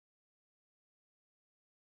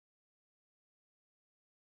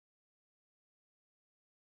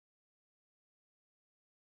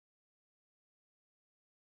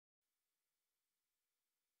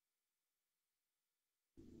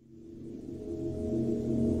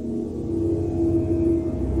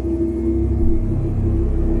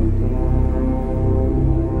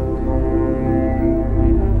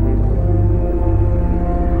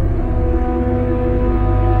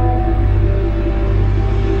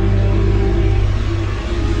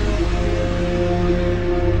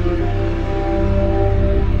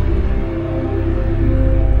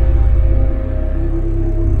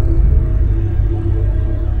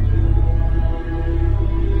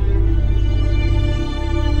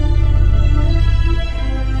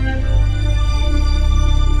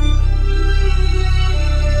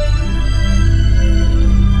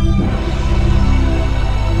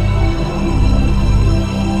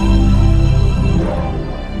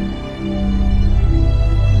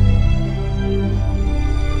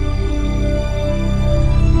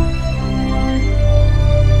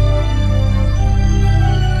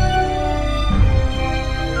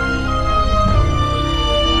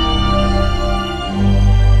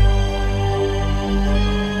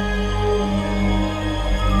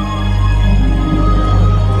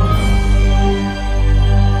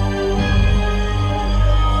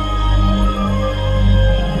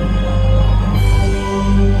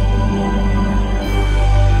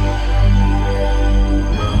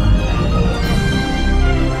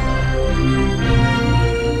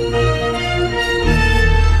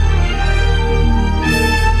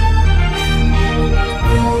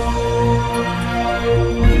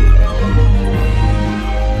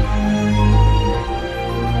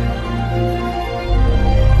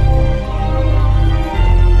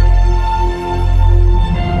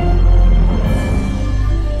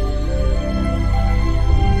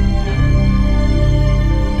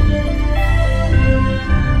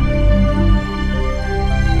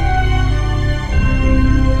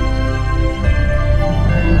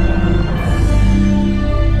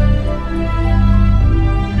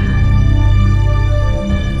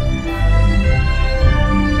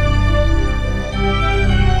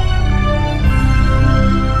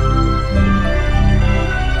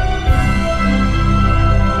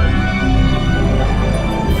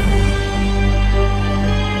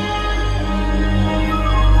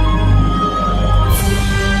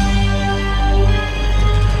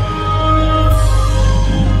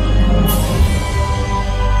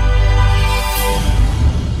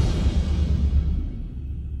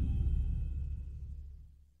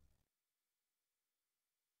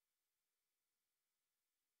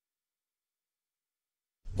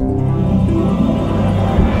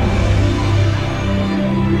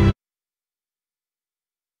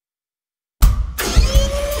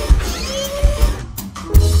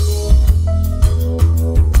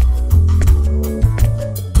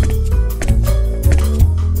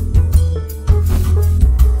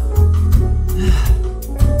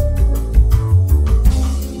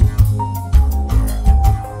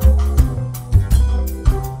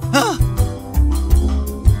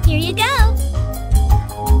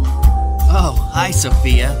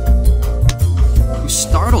Sophia. You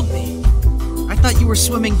startled me. I thought you were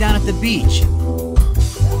swimming down at the beach.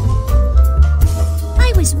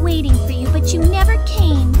 I was waiting for you, but you never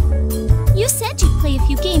came. You said you'd play a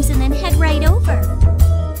few games and then head right over.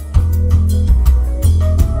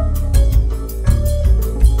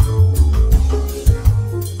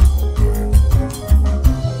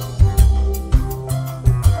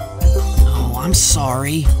 Oh, I'm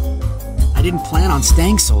sorry. I didn't plan on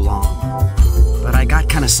staying so long, but I got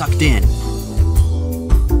kind of sucked in.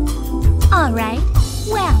 All right.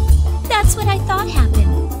 Well, that's what I thought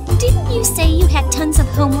happened. Didn't you say you had tons of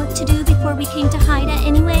homework to do before we came to Haida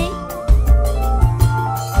anyway?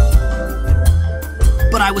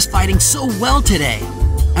 But I was fighting so well today,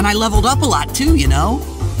 and I leveled up a lot too, you know?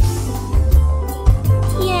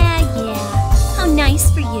 Yeah. How nice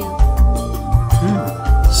for you.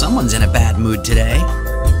 Someone's in a bad mood today.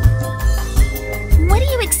 What do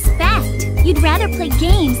you expect? You'd rather play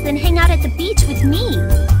games than hang out at the beach with me.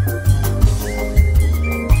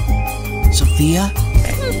 Sophia?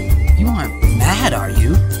 You aren't mad, are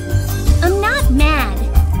you? I'm not mad.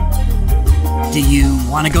 Do you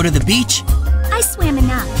want to go to the beach? I swam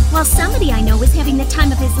enough, while somebody I know was having the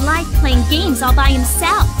time of his life playing games all by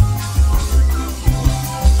himself.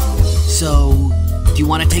 So, do you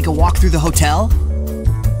want to take a walk through the hotel?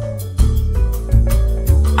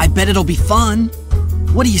 I bet it'll be fun.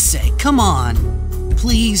 What do you say? Come on.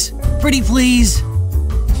 Please. Pretty please.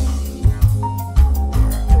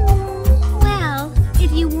 Well,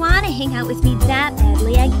 if you want to hang out with me that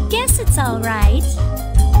badly, I guess it's all right.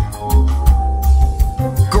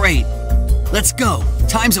 Great. Let's go.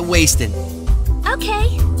 Time's a-wasting.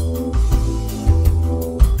 Okay.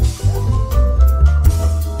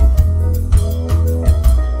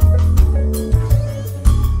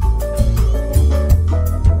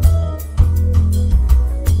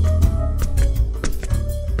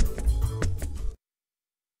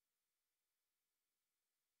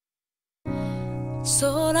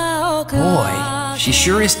 Boy, she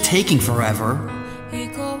sure is taking forever.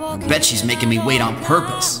 I bet she's making me wait on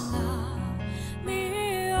purpose.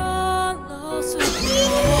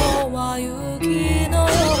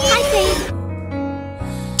 Hi, Faith.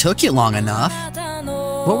 Took you long enough.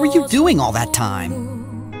 What were you doing all that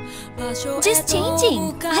time? Just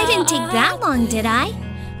changing. I didn't take that long, did I?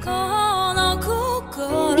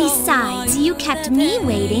 Besides, you kept me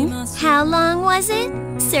waiting. How long was it?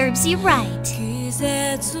 Serves you right.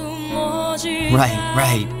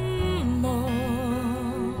 Right.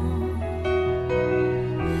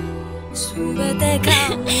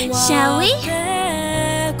 Shall we?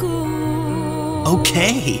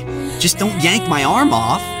 Okay. Just don't yank my arm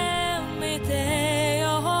off.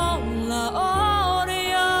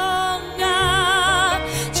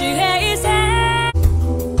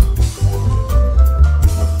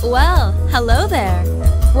 Well, hello there.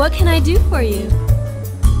 What can I do for you?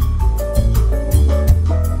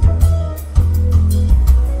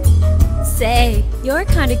 Say, you're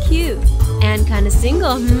kinda cute. And kinda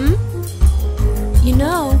single, You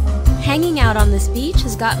know, hanging out on this beach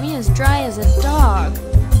has got me as dry as a dog.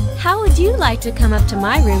 How would you like to come up to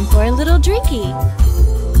my room for a little drinky?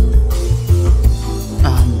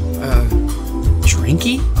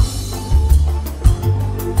 Drinky?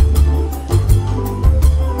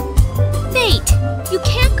 Fate, you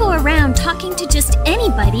can't go around talking to just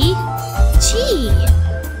anybody. Gee.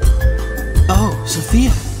 Oh,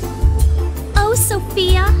 Sophia. Oh,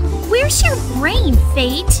 Sophia, where's your brain,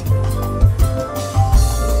 Fate?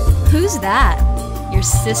 Who's that? Your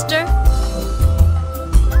sister?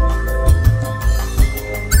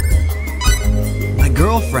 My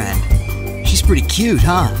girlfriend. She's pretty cute,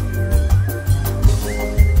 huh?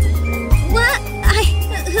 What?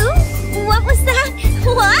 Who? What was that?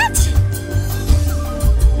 What?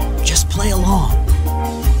 Just play along.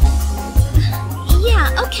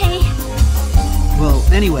 Yeah, okay. Well,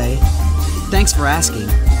 anyway, thanks for asking,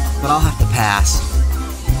 but I'll have to pass.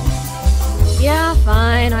 Yeah,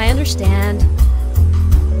 fine, I understand.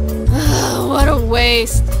 What a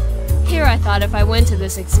waste. Here I thought if I went to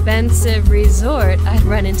this expensive resort, I'd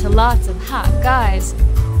run into lots of hot guys.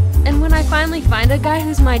 And when I finally find a guy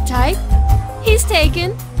who's my type, he's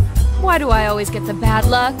taken. Why do I always get the bad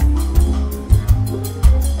luck?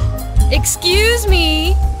 Excuse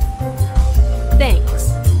me!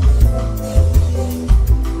 Thanks.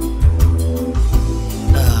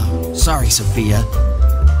 Sorry, Sophia.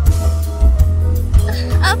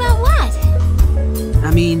 About what?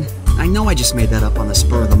 I mean, I know I just made that up on the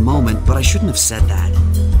spur of the moment, but I shouldn't have said that.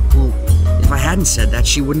 Well, if I hadn't said that,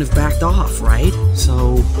 she wouldn't have backed off, right?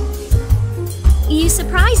 So... You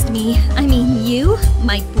surprised me. I mean, you?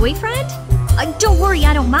 My boyfriend? Don't worry,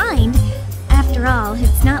 I don't mind. After all,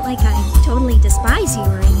 it's not like I totally despise you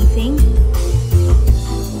or anything.